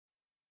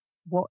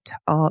What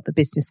are the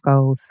business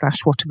goals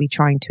 / what are we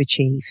trying to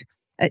achieve?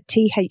 At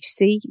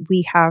THC,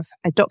 we have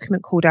a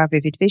document called our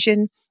Vivid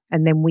Vision,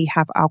 and then we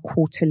have our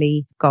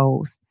quarterly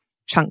goals,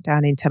 chunked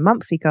down into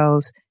monthly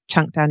goals,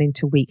 chunked down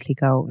into weekly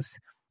goals.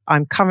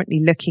 I'm currently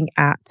looking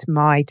at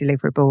my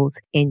deliverables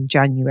in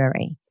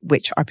January,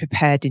 which I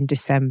prepared in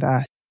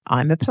December.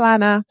 I'm a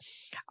planner.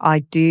 I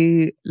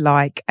do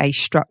like a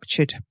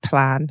structured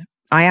plan.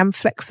 I am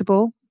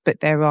flexible, but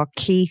there are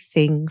key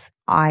things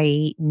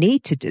I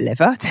need to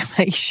deliver to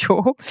make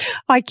sure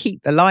I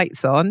keep the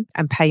lights on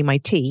and pay my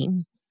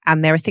team.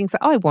 And there are things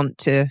that I want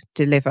to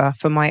deliver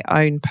for my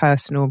own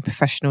personal and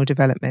professional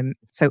development.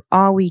 So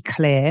are we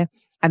clear?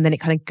 And then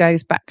it kind of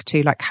goes back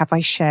to like, have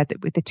I shared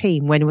it with the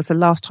team? When was the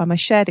last time I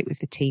shared it with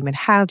the team? And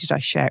how did I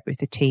share it with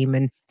the team?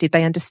 And did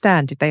they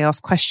understand? Did they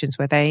ask questions?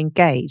 Were they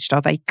engaged?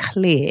 Are they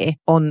clear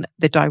on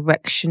the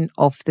direction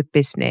of the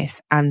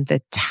business and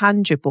the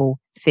tangible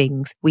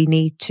things we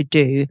need to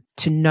do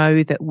to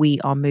know that we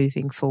are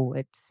moving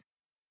forwards?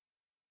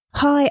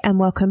 Hi, and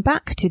welcome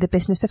back to the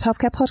Business of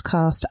Healthcare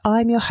podcast.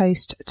 I'm your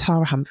host,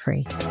 Tara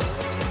Humphrey.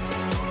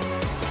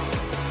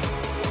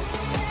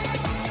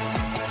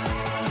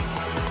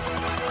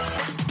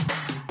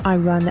 I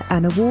run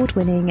an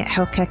award-winning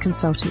healthcare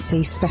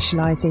consultancy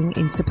specialising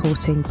in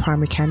supporting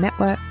primary care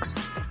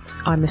networks.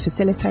 I'm a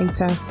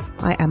facilitator.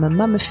 I am a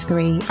mum of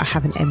 3. I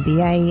have an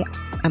MBA,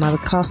 and I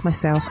would class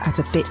myself as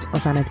a bit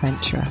of an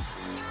adventurer.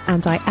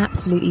 And I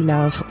absolutely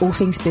love all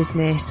things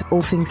business,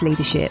 all things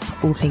leadership,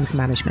 all things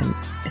management.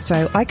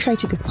 So I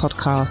created this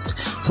podcast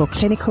for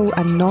clinical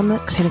and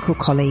non-clinical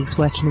colleagues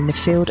working in the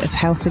field of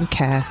health and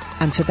care,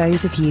 and for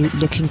those of you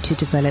looking to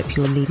develop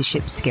your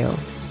leadership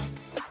skills.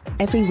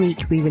 Every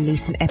week we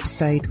release an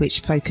episode which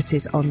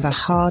focuses on the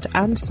hard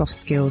and soft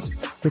skills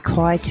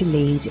required to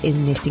lead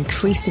in this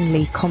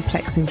increasingly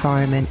complex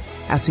environment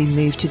as we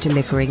move to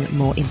delivering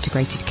more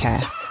integrated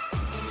care.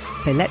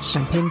 So let's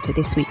jump into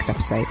this week's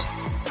episode.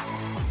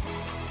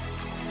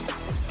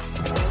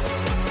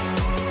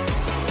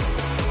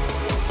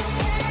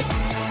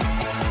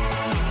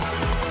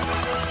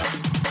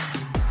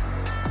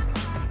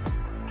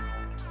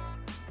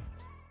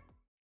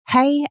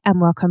 Hey, and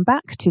welcome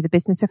back to the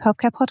Business of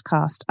Healthcare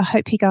podcast. I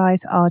hope you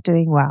guys are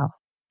doing well.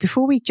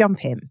 Before we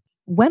jump in,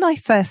 when I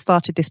first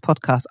started this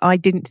podcast, I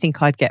didn't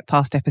think I'd get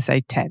past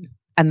episode 10.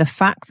 And the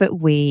fact that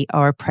we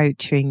are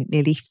approaching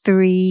nearly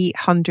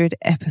 300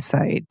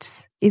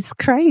 episodes is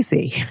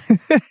crazy.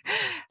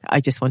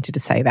 I just wanted to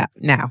say that.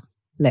 Now,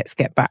 let's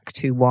get back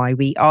to why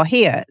we are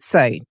here.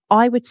 So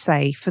I would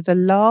say for the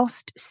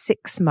last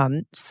 6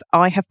 months,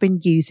 I have been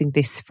using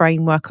this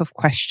framework of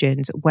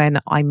questions when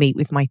I meet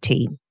with my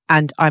team.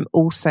 And I'm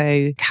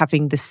also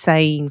having the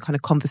same kind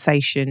of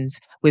conversations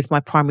with my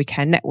primary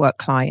care network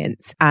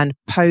clients and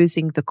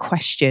posing the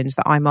questions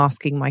that I'm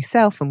asking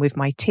myself and with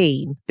my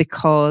team,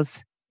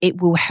 because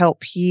it will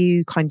help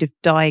you kind of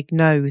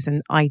diagnose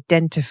and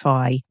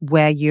identify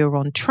where you're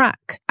on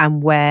track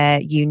and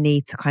where you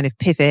need to kind of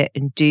pivot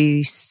and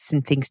do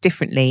some things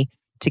differently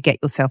to get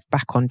yourself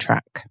back on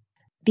track.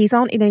 These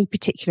aren't in any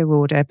particular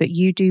order, but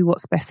you do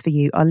what's best for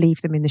you. I'll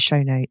leave them in the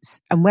show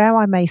notes. And where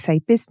I may say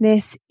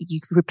business,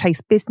 you can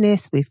replace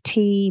business with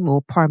team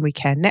or primary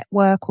care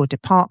network or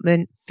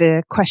department.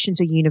 The questions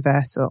are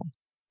universal.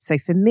 So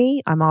for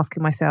me, I'm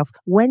asking myself,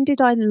 when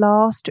did I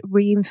last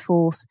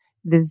reinforce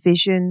the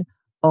vision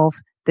of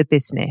the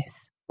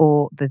business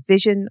or the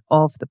vision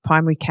of the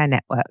primary care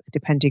network,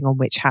 depending on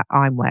which hat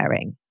I'm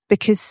wearing?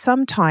 Because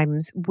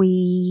sometimes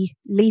we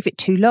leave it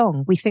too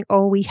long. We think,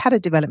 oh, we had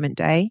a development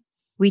day.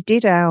 We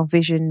did our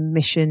vision,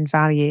 mission,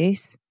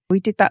 values. We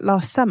did that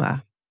last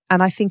summer.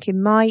 And I think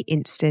in my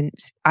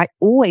instance, I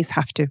always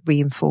have to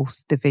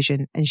reinforce the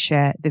vision and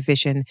share the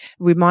vision,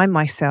 remind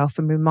myself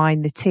and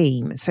remind the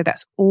team. So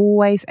that's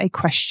always a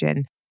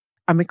question.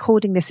 I'm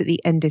recording this at the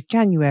end of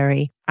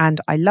January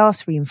and I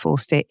last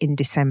reinforced it in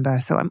December.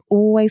 So I'm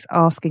always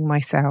asking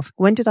myself,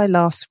 when did I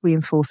last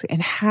reinforce it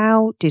and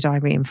how did I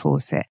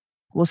reinforce it?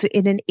 Was it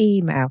in an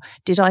email?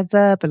 Did I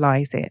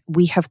verbalize it?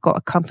 We have got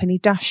a company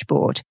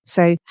dashboard.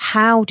 So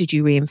how did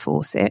you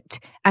reinforce it?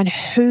 And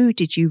who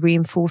did you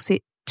reinforce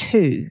it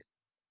to?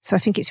 So I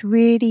think it's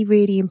really,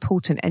 really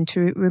important and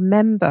to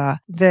remember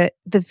that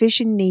the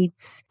vision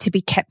needs to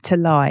be kept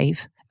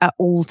alive at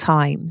all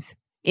times.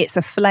 It's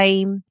a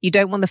flame. You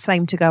don't want the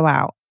flame to go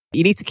out.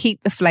 You need to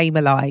keep the flame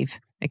alive.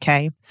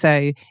 Okay.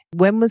 So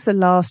when was the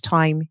last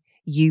time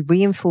you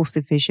reinforce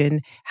the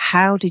vision?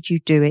 How did you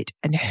do it?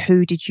 And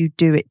who did you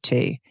do it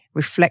to?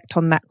 Reflect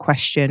on that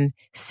question,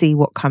 see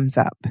what comes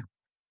up.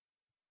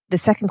 The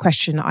second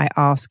question I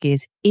ask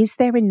is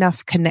there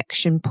enough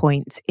connection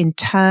points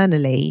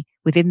internally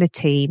within the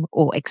team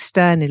or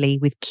externally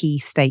with key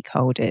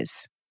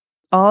stakeholders?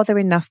 Are there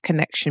enough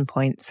connection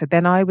points? So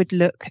then I would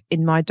look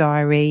in my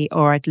diary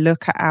or I'd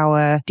look at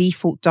our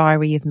default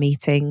diary of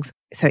meetings.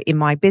 So in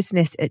my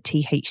business at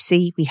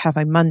THC, we have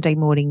a Monday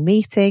morning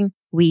meeting.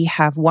 We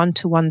have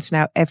one-to-ones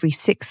now every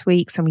 6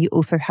 weeks, and we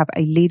also have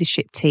a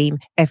leadership team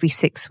every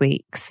 6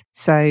 weeks.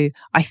 So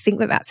I think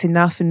that that's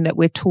enough and that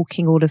we're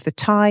talking all of the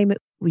time.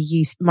 We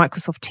use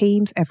Microsoft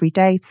Teams every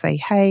day to say,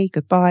 hey,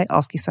 goodbye,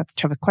 ask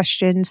each other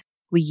questions.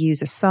 We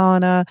use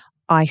Asana.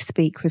 I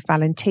speak with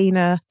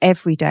Valentina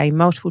every day,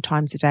 multiple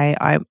times a day.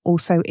 I'm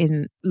also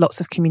in lots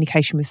of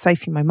communication with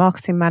Sophie, my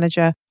marketing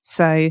manager.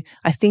 So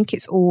I think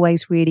it's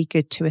always really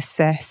good to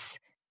assess,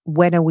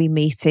 when are we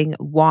meeting?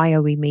 Why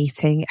are we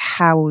meeting?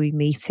 How are we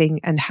meeting?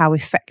 And how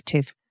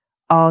effective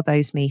are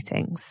those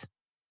meetings?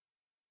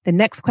 The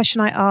next question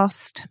I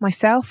asked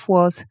myself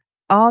was,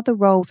 are the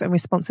roles and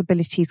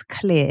responsibilities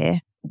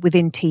clear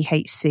within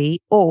THC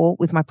or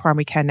with my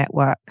primary care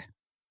network?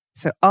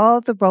 So are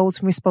the roles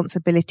and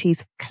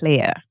responsibilities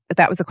clear?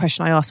 That was a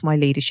question I asked my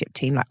leadership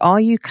team. Like,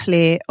 are you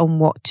clear on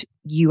what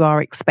you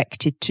are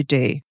expected to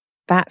do?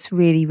 That's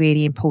really,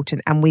 really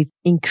important. And we've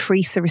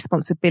increased the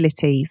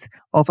responsibilities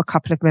of a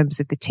couple of members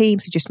of the team.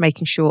 So just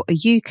making sure, are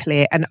you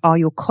clear and are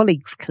your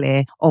colleagues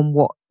clear on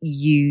what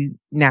you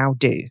now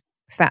do?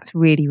 So that's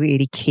really,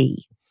 really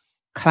key.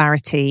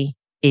 Clarity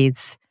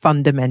is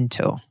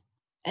fundamental.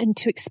 And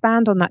to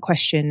expand on that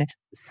question,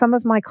 some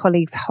of my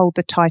colleagues hold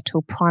the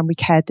title Primary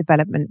Care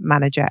Development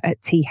Manager at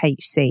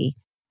THC.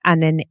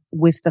 And then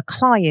with the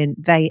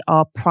client, they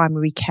are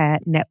Primary Care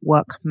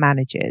Network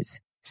Managers.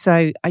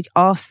 So I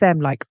ask them,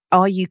 like,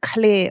 are you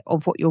clear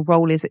of what your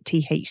role is at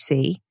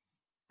THC?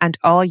 And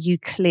are you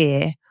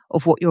clear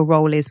of what your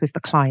role is with the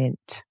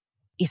client?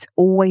 It's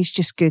always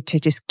just good to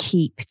just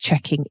keep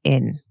checking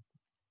in.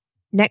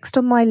 Next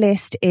on my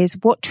list is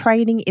what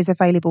training is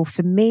available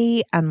for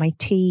me and my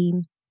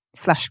team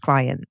 /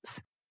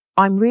 clients.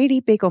 I'm really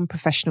big on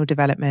professional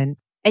development.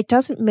 It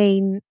doesn't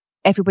mean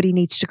everybody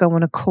needs to go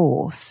on a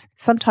course.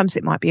 Sometimes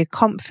it might be a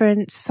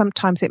conference.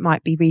 Sometimes it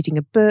might be reading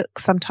a book.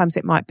 Sometimes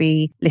it might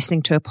be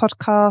listening to a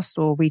podcast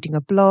or reading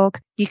a blog.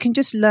 You can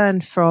just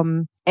learn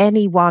from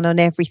anyone on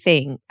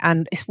everything.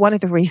 And it's one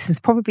of the reasons,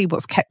 probably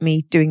what's kept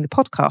me doing the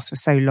podcast for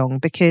so long,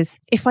 because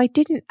if I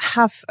didn't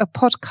have a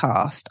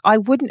podcast, I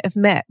wouldn't have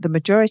met the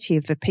majority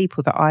of the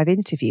people that I've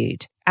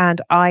interviewed. And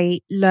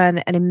I learn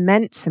an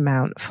immense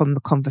amount from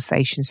the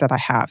conversations that I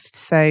have.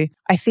 So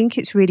I think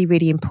it's really,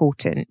 really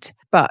important.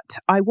 But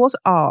I was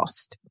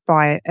asked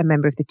by a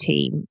member of the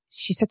team,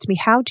 she said to me,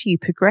 how do you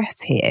progress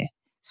here?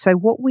 So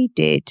what we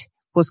did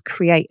was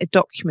create a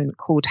document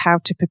called How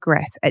to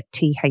Progress at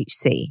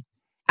THC.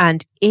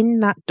 And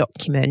in that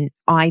document,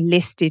 I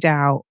listed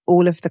out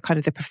all of the kind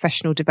of the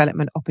professional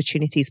development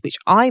opportunities which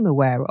I'm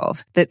aware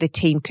of that the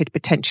team could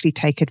potentially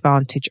take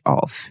advantage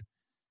of.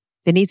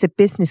 There needs a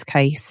business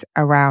case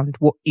around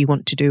what you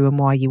want to do and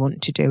why you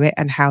want to do it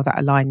and how that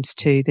aligns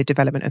to the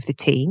development of the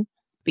team.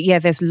 But yeah,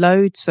 there's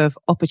loads of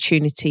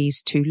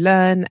opportunities to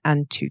learn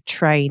and to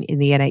train in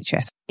the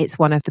NHS. It's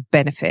one of the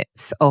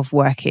benefits of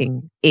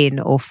working in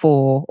or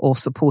for or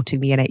supporting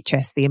the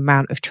NHS, the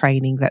amount of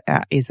training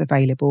that is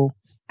available.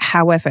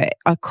 However,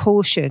 I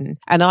caution,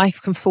 and I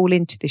can fall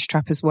into this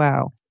trap as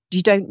well,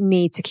 you don't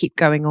need to keep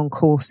going on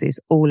courses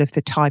all of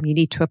the time. You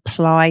need to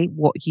apply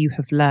what you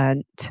have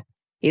learnt.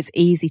 It's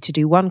easy to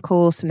do one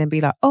course and then be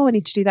like, oh, I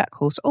need to do that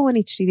course. Oh, I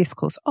need to do this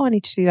course. Oh, I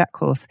need to do that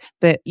course.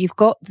 But you've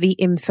got the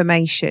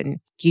information.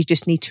 You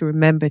just need to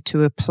remember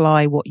to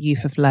apply what you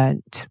have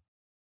learnt.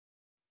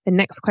 The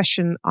next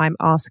question I'm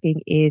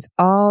asking is,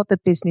 are the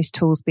business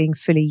tools being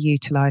fully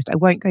utilised? I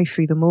won't go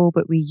through them all,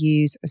 but we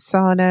use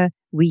Asana.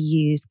 We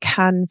use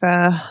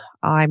Canva.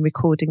 I'm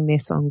recording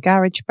this on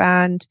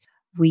GarageBand.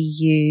 We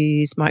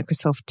use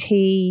Microsoft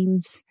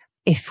Teams.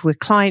 If we're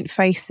client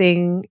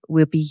facing,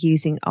 we'll be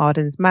using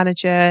Arden's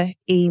Manager,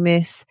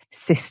 EMIS,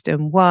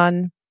 System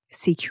One,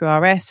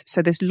 CQRS.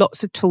 So there's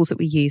lots of tools that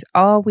we use.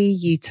 Are we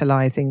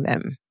utilizing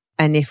them?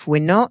 And if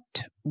we're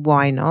not,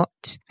 why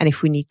not? And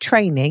if we need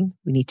training,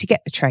 we need to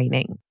get the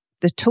training.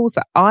 The tools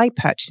that I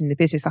purchase in the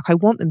business, like I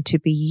want them to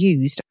be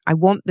used. I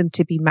want them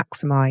to be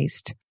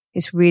maximized.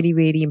 It's really,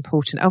 really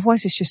important.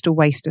 Otherwise, it's just a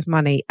waste of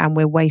money and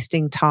we're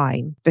wasting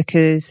time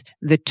because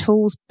the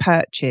tools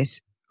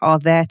purchased are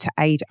there to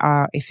aid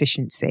our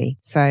efficiency.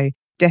 So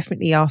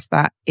definitely ask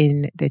that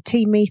in the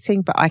team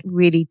meeting, but I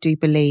really do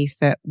believe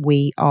that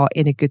we are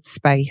in a good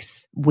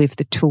space with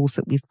the tools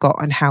that we've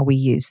got and how we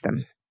use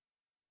them.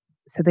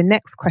 So the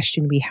next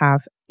question we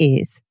have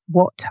is,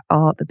 what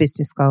are the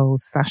business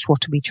goals /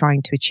 what are we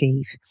trying to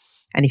achieve?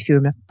 And if you're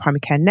in a primary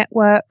care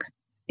network,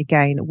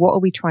 again, what are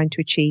we trying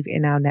to achieve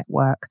in our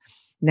network?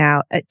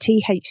 Now at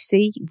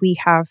THC, we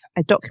have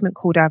a document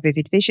called our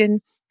Vivid Vision,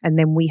 and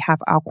then we have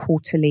our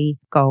quarterly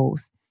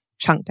goals,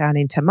 chunked down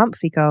into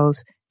monthly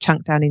goals,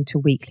 chunked down into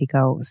weekly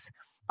goals.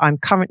 I'm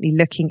currently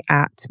looking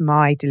at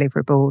my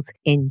deliverables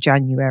in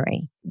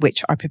January,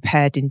 which I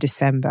prepared in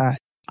December.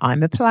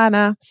 I'm a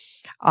planner.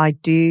 I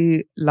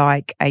do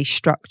like a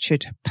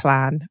structured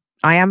plan.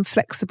 I am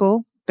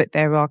flexible, but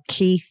there are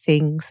key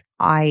things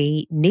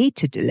I need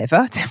to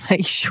deliver to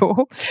make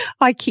sure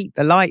I keep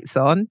the lights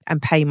on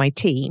and pay my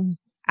team.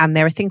 And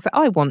there are things that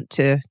I want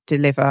to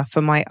deliver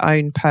for my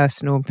own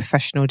personal and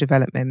professional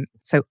development.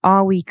 So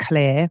are we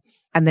clear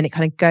And then it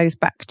kind of goes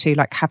back to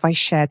like, have I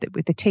shared it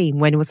with the team?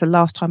 When was the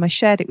last time I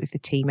shared it with the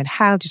team? And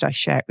how did I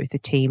share it with the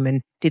team?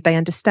 And did they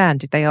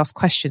understand? Did they ask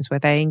questions? Were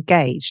they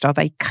engaged? Are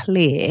they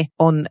clear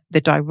on the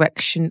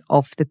direction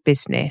of the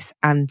business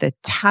and the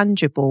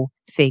tangible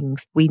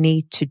things we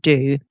need to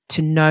do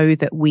to know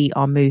that we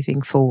are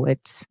moving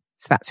forwards?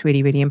 So that's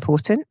really, really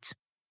important.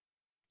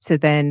 So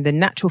then the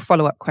natural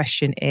follow-up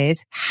question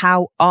is,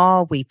 how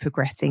are we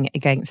progressing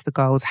against the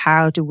goals?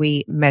 How do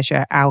we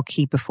measure our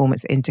key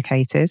performance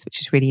indicators, which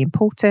is really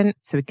important.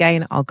 So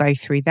again, I'll go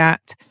through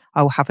that.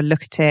 I'll have a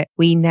look at it.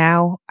 We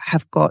now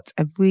have got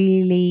a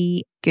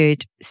really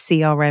good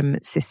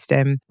CRM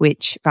system,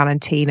 which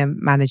Valentina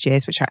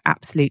manages, which I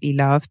absolutely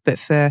love. But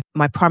for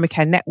my primary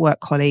care network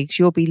colleagues,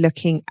 you'll be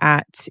looking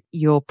at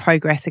your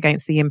progress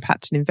against the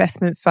impact and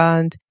investment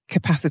fund,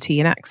 capacity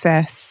and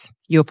access,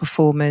 your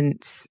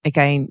performance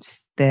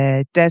against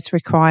the DES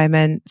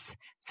requirements.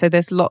 So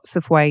there's lots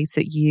of ways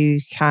that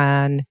you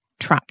can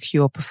track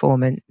your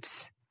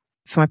performance.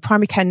 For my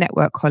primary care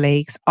network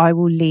colleagues, I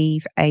will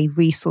leave a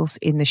resource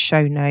in the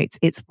show notes.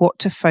 It's what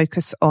to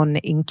focus on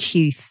in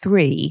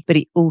Q3, but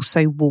it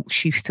also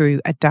walks you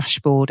through a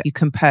dashboard. You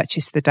can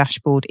purchase the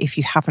dashboard if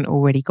you haven't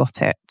already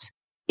got it.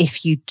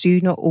 If you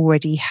do not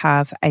already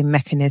have a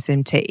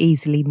mechanism to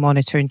easily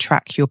monitor and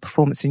track your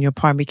performance in your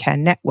primary care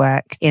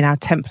network, in our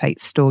template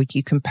store,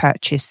 you can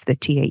purchase the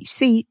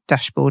THC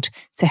dashboard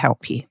to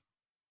help you.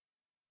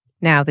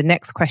 Now, the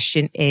next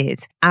question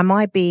is, am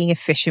I being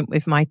efficient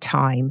with my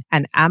time?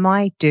 And am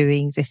I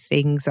doing the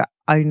things that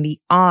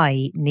only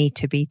I need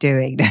to be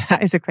doing?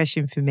 That is a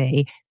question for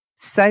me.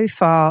 So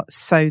far,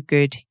 so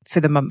good for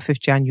the month of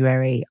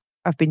January.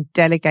 I've been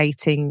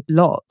delegating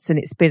lots and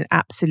it's been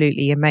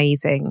absolutely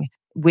amazing,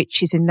 which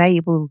has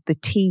enabled the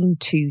team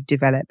to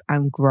develop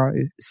and grow.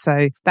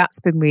 So that's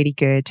been really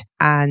good.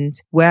 And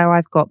where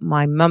I've got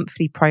my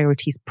monthly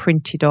priorities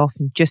printed off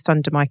and just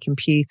under my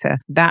computer,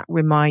 that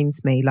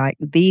reminds me, like,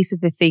 these are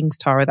the things,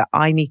 Tara, that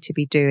I need to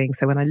be doing.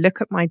 So when I look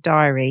at my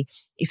diary,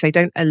 if they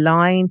don't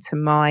align to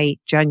my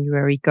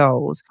January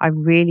goals, I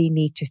really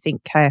need to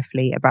think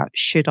carefully about,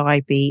 should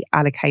I be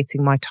allocating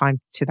my time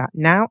to that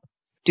now?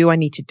 Do I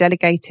need to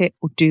delegate it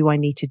or do I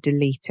need to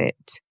delete it?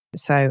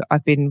 So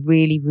I've been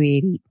really,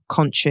 really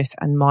conscious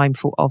and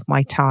mindful of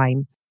my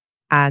time.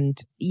 And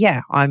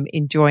yeah, I'm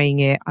enjoying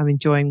it. I'm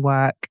enjoying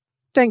work.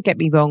 Don't get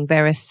me wrong.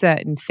 There are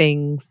certain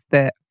things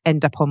that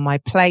end up on my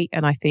plate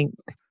and I think,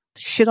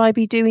 should I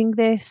be doing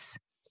this?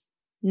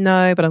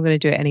 No, but I'm going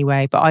to do it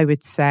anyway. But I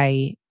would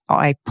say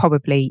I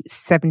probably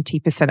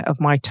 70% of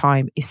my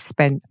time is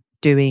spent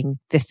doing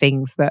the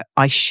things that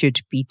I should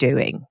be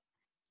doing.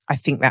 I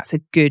think that's a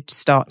good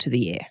start to the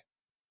year.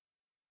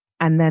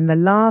 And then the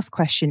last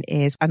question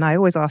is, and I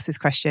always ask this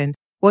question,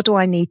 what do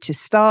I need to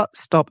start,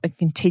 stop and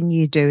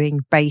continue doing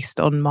based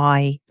on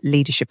my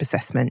leadership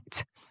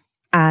assessment?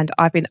 And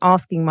I've been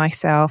asking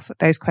myself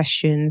those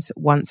questions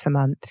once a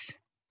month.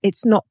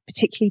 It's not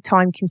particularly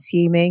time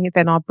consuming.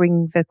 Then I'll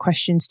bring the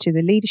questions to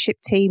the leadership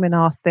team and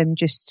ask them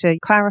just to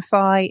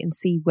clarify and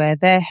see where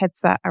their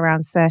heads at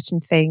around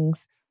certain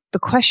things. The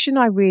question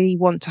I really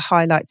want to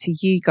highlight to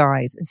you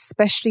guys,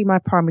 especially my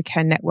primary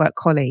care network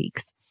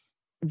colleagues,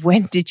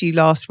 when did you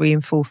last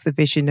reinforce the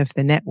vision of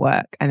the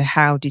network and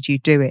how did you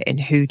do it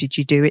and who did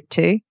you do it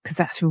to? Because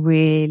that's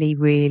really,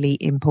 really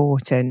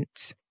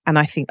important. And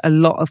I think a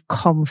lot of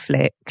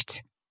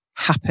conflict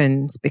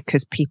happens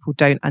because people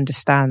don't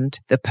understand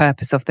the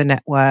purpose of the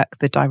network,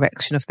 the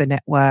direction of the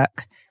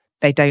network.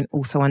 They don't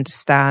also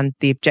understand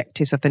the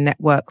objectives of the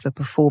network, the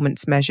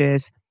performance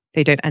measures.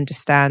 They don't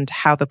understand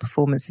how the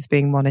performance is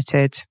being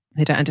monitored.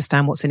 They don't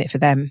understand what's in it for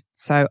them.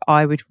 So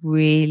I would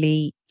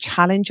really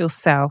challenge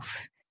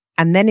yourself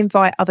and then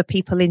invite other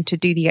people in to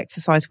do the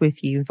exercise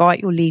with you.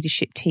 Invite your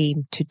leadership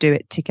team to do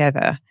it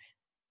together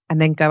and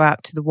then go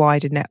out to the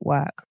wider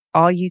network.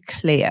 Are you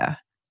clear?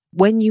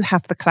 When you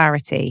have the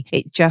clarity,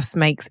 it just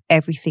makes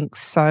everything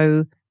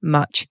so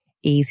much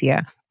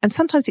easier. And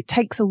sometimes it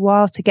takes a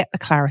while to get the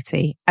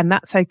clarity, and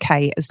that's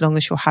okay as long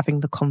as you're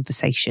having the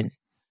conversation.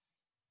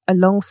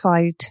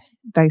 Alongside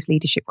those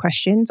leadership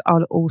questions,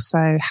 I'll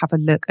also have a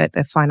look at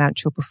the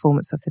financial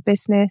performance of the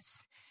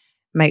business.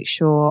 Make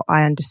sure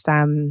I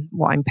understand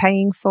what I'm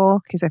paying for,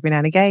 because every now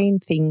and again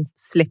things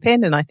slip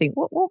in and I think,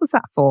 what was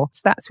that for?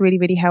 So that's really,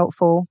 really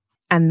helpful.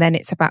 And then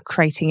it's about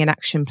creating an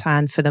action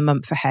plan for the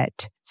month ahead.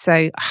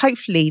 So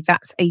hopefully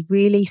that's a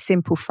really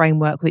simple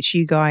framework, which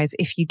you guys,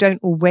 if you don't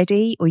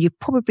already, or you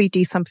probably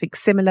do something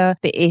similar,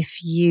 but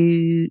if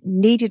you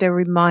needed a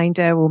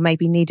reminder or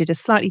maybe needed a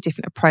slightly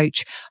different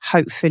approach,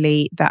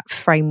 hopefully that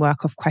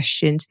framework of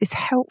questions is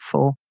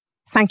helpful.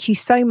 Thank you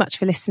so much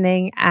for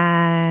listening,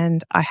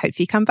 and I hope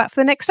you come back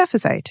for the next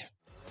episode.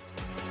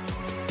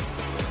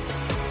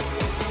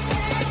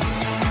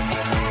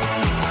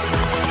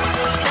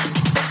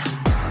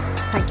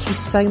 Thank you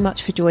so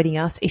much for joining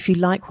us. If you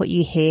like what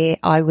you hear,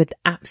 I would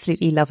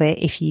absolutely love it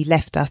if you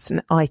left us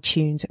an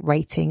iTunes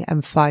rating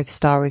and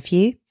 5-star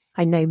review.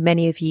 I know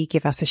many of you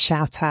give us a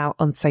shout out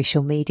on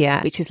social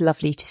media, which is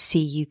lovely to see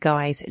you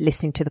guys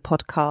listening to the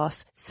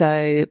podcast.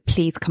 So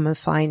please come and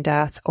find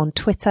us on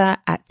Twitter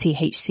at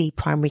THC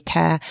Primary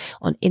Care,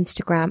 on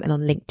Instagram and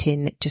on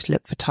LinkedIn. Just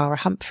look for Tara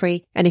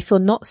Humphrey. And if you're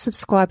not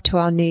subscribed to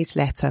our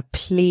newsletter,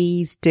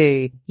 please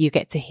do. You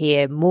get to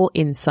hear more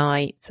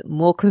insights,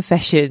 more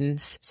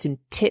confessions, some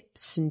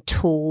tips and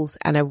tools,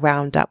 and a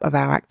roundup of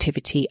our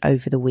activity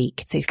over the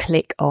week. So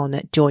click on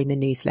join the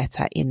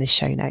newsletter in the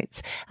show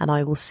notes, and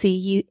I will see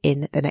you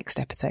in the next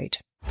episode.